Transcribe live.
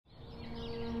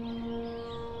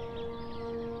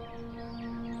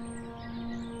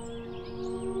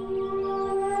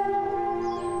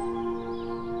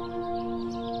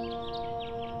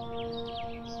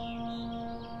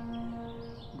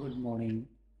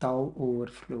Tao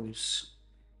Overflows,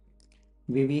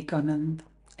 Vivekanand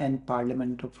and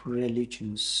Parliament of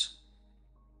Religions.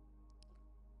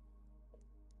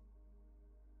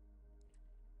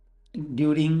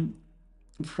 During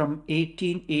from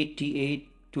 1888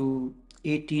 to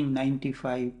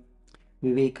 1895,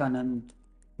 Vivekanand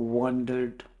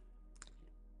wandered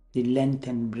the length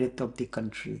and breadth of the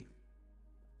country.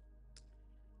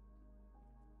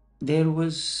 There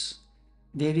was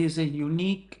there is a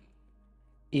unique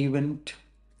event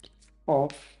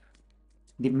of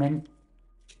the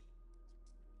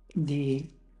the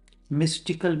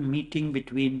mystical meeting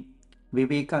between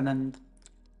Vivekanand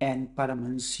and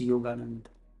Paramahansa Yoganand.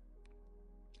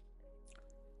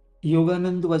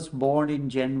 Yoganand was born in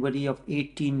January of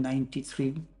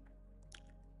 1893.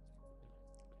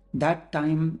 That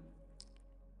time,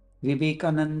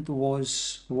 Vivekanand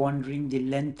was wandering the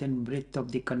length and breadth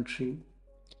of the country,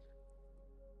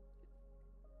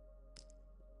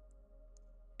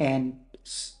 and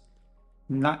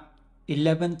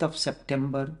 11th of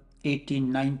September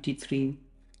 1893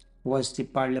 was the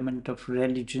Parliament of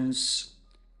Religions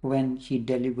when he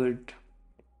delivered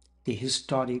the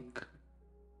historic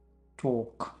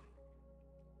talk.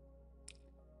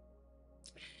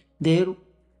 There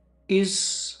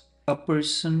is a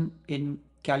person in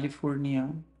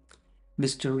California,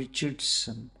 Mr.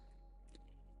 Richardson.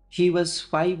 He was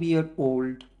 5 years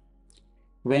old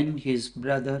when his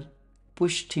brother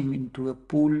pushed him into a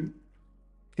pool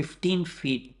 15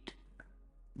 feet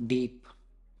deep.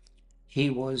 He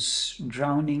was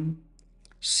drowning.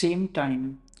 Same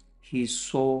time he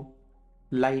saw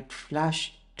light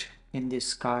flashed in the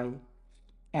sky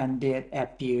and there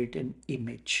appeared an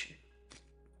image.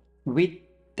 With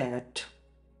that,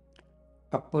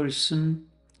 a person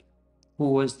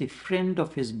who was the friend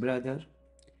of his brother,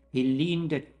 he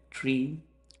leaned a tree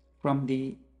from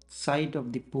the side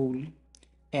of the pool,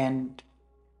 and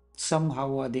somehow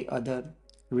or the other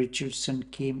Richardson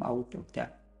came out of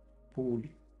that pool.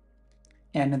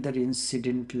 Another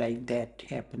incident like that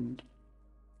happened.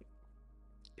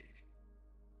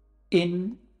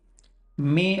 In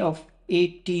May of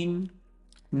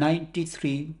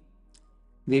 1893,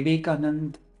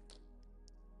 Vivekanand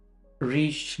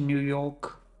reached New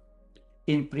York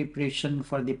in preparation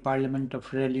for the Parliament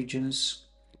of Religions.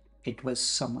 It was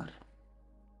summer.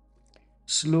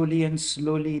 Slowly and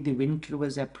slowly the winter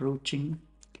was approaching.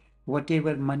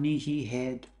 Whatever money he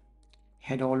had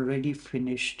already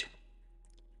finished.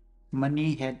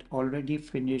 Money had already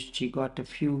finished. He got a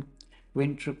few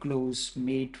winter clothes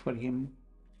made for him.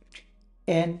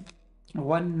 And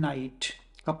one night,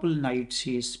 couple nights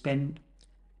he spent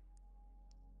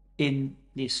in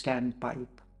the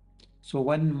standpipe. So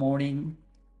one morning,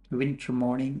 winter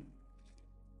morning,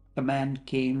 a man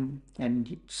came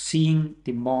and seeing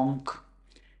the monk,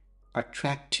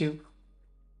 attractive,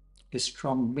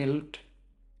 strong built,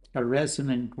 a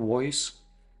resonant voice.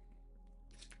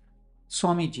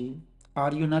 Swamiji,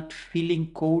 are you not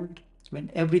feeling cold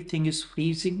when everything is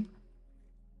freezing?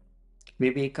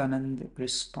 Vivekananda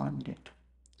responded,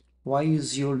 why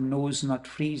is your nose not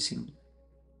freezing?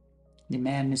 The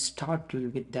man,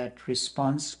 startled with that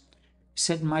response,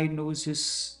 said, my nose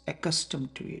is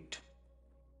accustomed to it.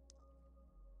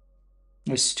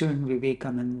 A stern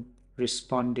Vivekananda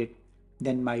responded,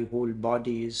 then my whole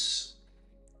body is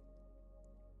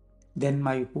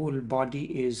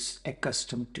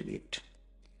accustomed to it.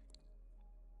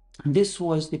 This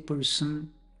was the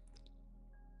person,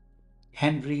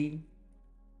 Henry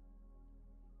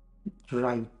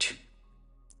Wright.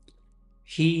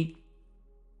 He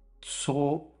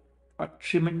saw a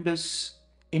tremendous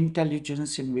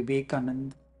intelligence in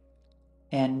Vivekanand,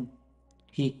 and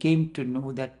he came to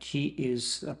know that he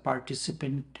is a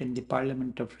participant in the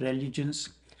Parliament of Religions.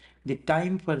 The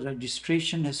time for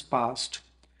registration has passed,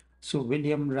 so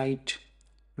William Wright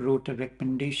wrote a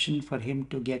recommendation for him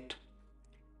to get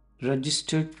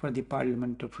registered for the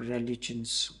Parliament of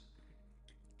Religions.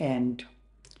 And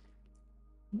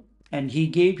he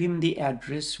gave him the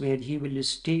address where he will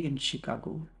stay in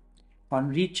Chicago. On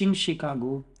reaching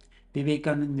Chicago,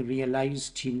 Vivekananda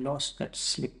realized he lost that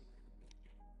slip.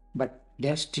 But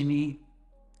destiny,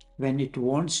 when it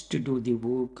wants to do the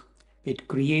work, it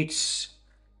creates,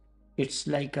 it's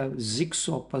like a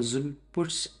jigsaw puzzle,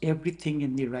 puts everything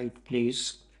in the right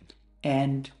place.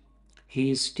 And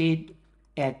he stayed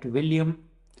at William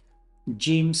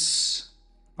James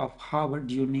of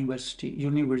Harvard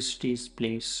University's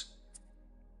place.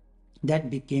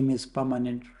 That became his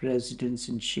permanent residence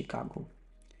in Chicago.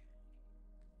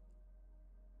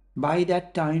 By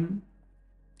that time,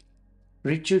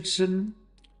 Richardson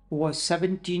was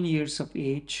 17 years of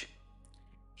age.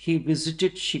 He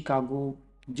visited Chicago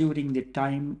during the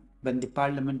time when the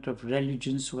Parliament of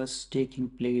Religions was taking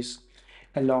place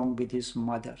along with his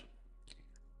mother.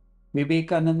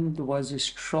 Vivekanand was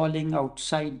strolling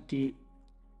outside the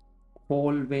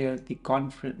hall where the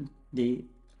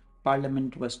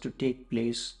Parliament was to take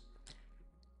place.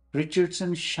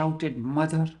 Richardson shouted,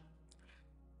 "Mother,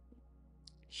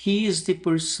 he is the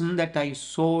person that I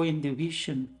saw in the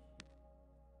vision."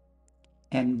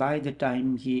 And by the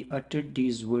time he uttered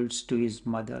these words to his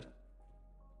mother,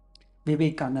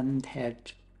 Vivekanand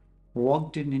had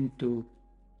walked into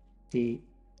the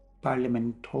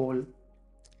Parliament Hall.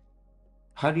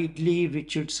 Hurriedly,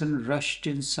 Richardson rushed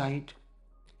inside.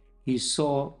 He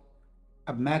saw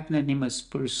a magnanimous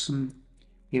person.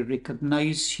 He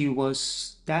recognized he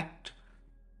was that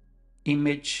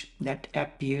image that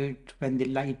appeared when the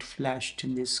light flashed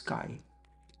in the sky.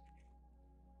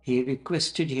 He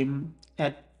requested him.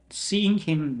 At seeing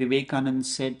him, Vivekanand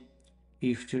said,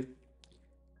 "You should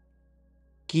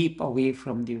keep away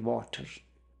from the water.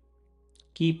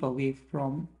 Keep away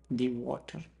from the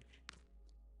water."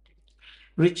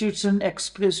 Richardson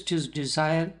expressed his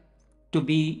desire to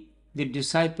be the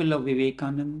disciple of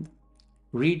Vivekanand.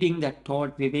 Reading that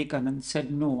thought, Vivekanand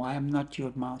said, "No, I am not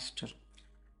your master.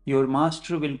 Your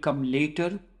master will come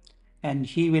later, and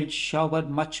he will shower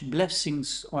much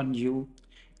blessings on you,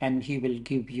 and he will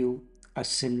give you a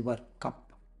silver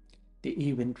cup." The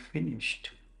event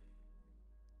finished.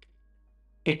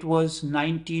 It was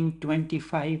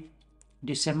 1925,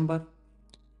 December.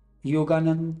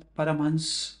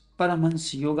 Paramhans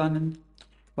Yoganand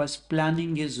was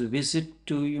planning his visit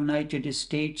to United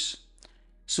States.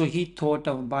 So he thought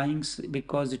of buying,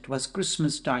 because it was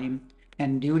Christmas time,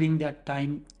 and during that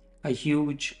time a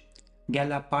huge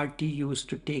gala party used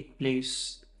to take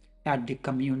place at the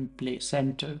commune place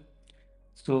center.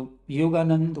 So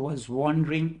Yoganand was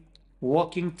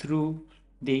walking through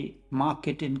the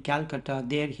market in Calcutta.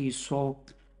 There he saw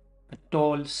a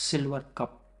tall silver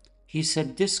cup. He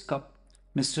said, "This cup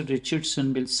Mr.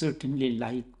 Richardson will certainly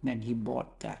like," and he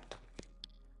bought that.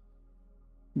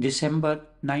 December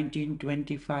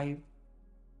 1925.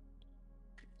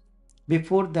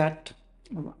 Before that,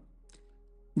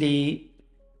 the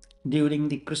during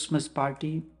the Christmas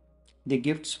party, the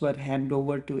gifts were handed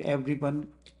over to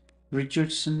everyone.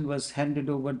 Richardson was handed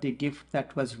over the gift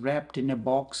that was wrapped in a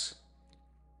box.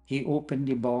 He opened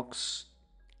the box.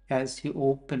 As he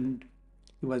opened,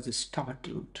 he was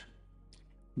startled.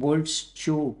 Words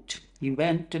choked. He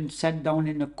went and sat down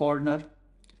in a corner.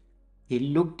 He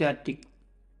looked at the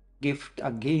gift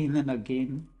again and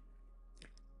again.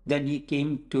 Then he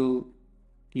came to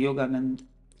Yoganand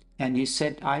and he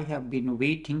said, "I have been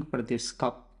waiting for this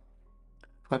cup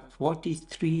for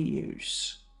 43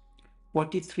 years.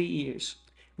 43 years.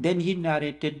 Then he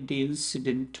narrated the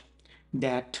incident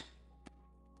that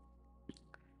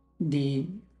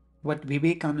what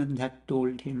Vivekanand had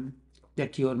told him,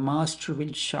 that your master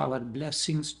will shower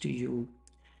blessings to you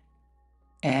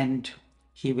and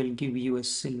he will give you a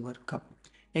silver cup.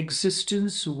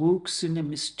 Existence works in a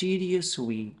mysterious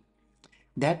way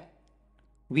that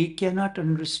we cannot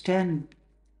understand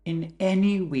in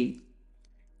any way.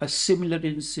 A similar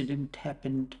incident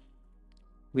happened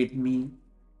with me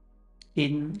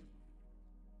in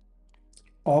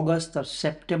August or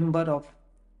September of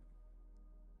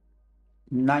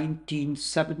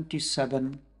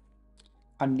 1977.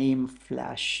 A name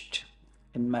flashed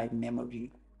in my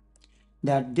memory,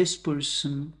 that this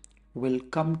person will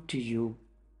come to you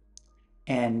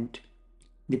and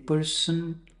the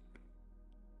person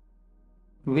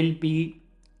will be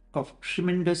of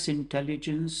tremendous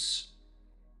intelligence,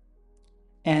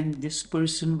 and this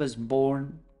person was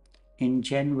born in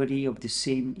January of the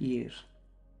same year.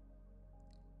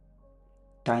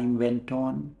 Time went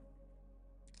on.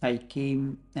 I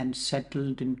came and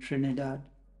settled in Trinidad.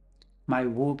 My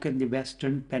work in the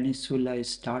Western Peninsula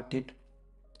started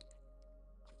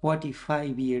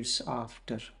 45 years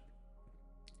after.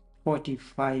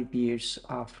 45 years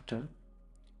after.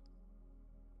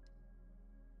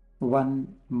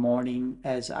 One morning,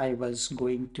 as I was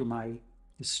going to my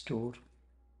store,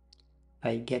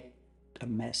 I get a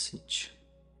message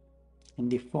in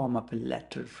the form of a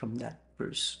letter from that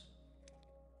person.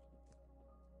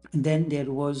 And then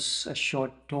there was a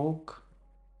short talk,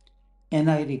 and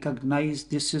I recognized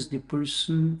this is the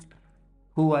person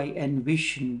who I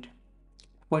envisioned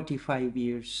 45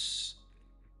 years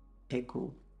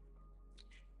ago.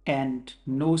 And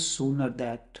no sooner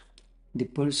that the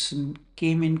person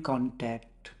came in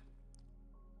contact,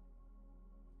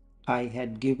 I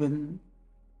had given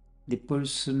the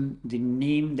person the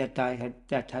name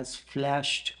that has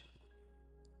flashed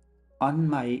on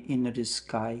my inner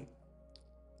sky.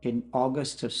 in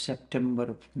August or September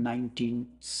of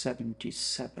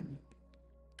 1977.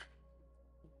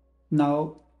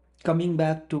 Now, coming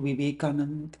back to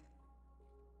Vivekanand,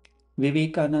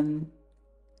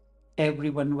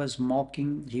 everyone was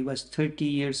mocking. He was 30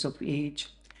 years of age,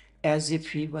 as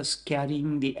if he was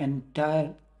carrying the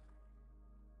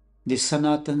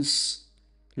Sanatan's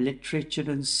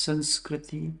literature and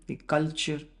Sanskriti, the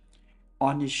culture,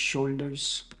 on his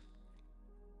shoulders.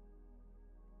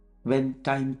 When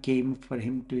time came for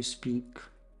him to speak,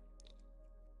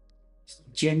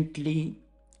 gently,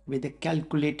 with the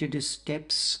calculated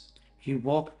steps, he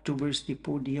walked towards the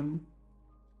podium,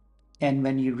 and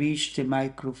when he reached the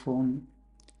microphone,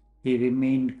 he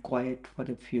remained quiet for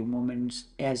a few moments,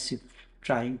 as if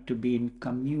trying to be in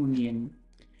communion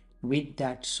with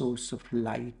that source of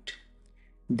light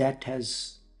that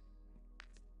has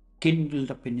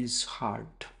kindled up in his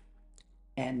heart,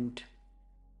 and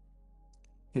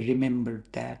remembered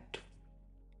that.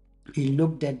 He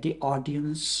looked at the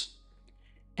audience,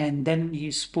 and then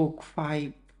he spoke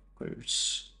 5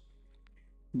 words.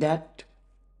 That,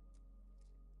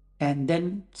 and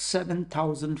then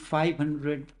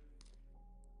 7,500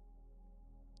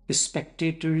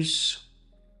 spectators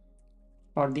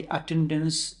or the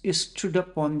attendants stood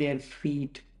up on their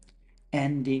feet,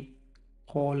 and the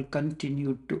hall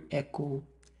continued to echo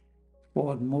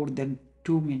for more than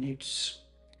 2 minutes.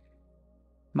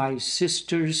 My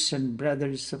sisters and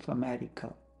brothers of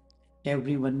America,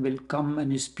 everyone will come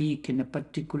and speak in a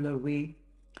particular way.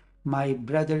 My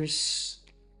brothers,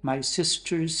 my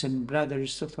sisters and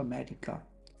brothers of America.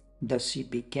 Thus he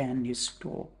began his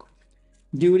talk.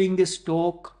 During this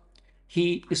talk,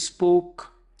 he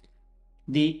spoke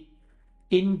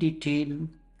in detail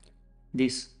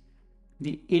this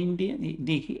the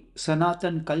the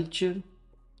Sanatan culture,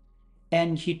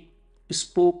 and he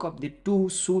spoke of the 2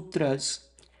 sutras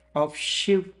of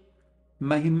Shiv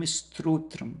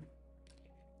Mahimastotram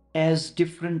as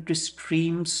different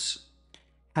streams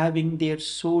having their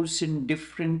source in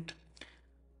different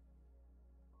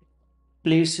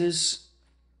places,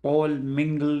 all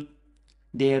mingle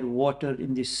their water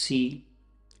in the sea.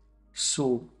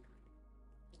 So,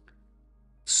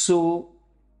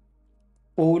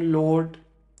 O Lord,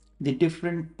 the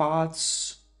different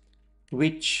paths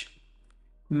which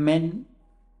men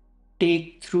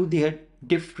take through their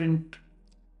different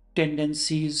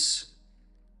tendencies,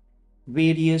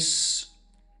 various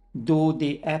though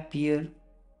they appear,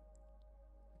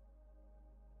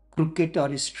 crooked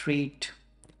or straight,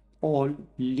 all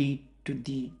lead to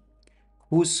thee.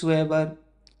 Whosoever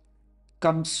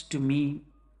comes to me,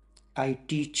 I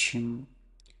teach him.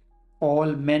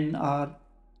 All men are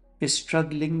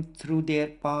struggling through their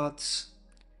paths,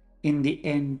 in the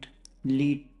end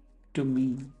lead to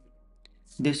me.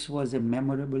 This was a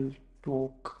memorable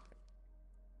talk.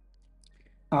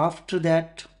 After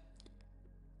that,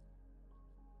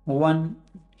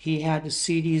 he had a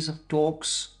series of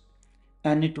talks,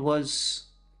 and it was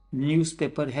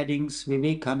newspaper headings: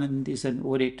 Vivekanand is an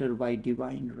orator by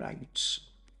divine rights.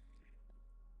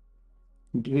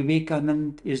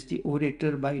 Vivekanand is the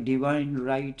orator by divine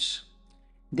rights.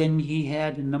 Then he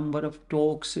had a number of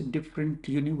talks at different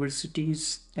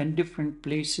universities and different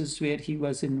places where he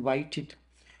was invited,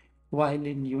 while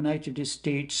in United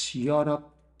States, Europe,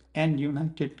 and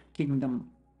United Kingdom.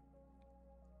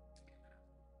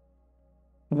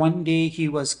 One day he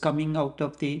was coming out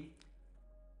of the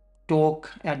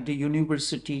talk at the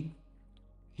university.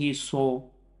 He saw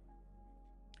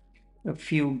a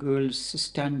few girls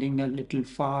standing a little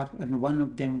far, and one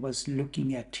of them was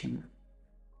looking at him.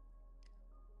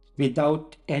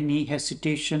 Without any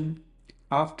hesitation,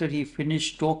 after he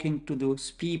finished talking to those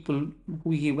people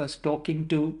who he was talking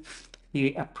to,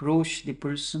 he approached the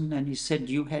person and he said,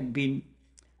 "You had been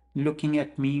looking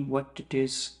at me, what it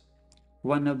is?"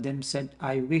 One of them said,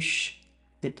 "I wish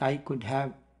that I could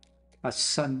have a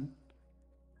son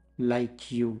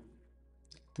like you."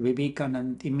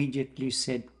 Vivekanand immediately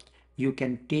said, "You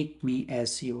can take me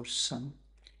as your son.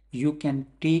 You can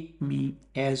take me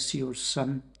as your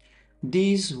son."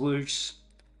 These words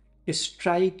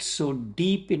strike so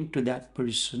deep into that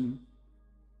person,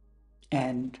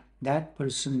 and that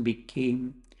person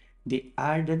became the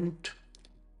ardent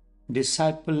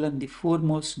disciple and the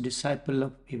foremost disciple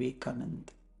of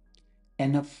Vivekanand.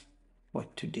 Enough for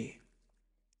today.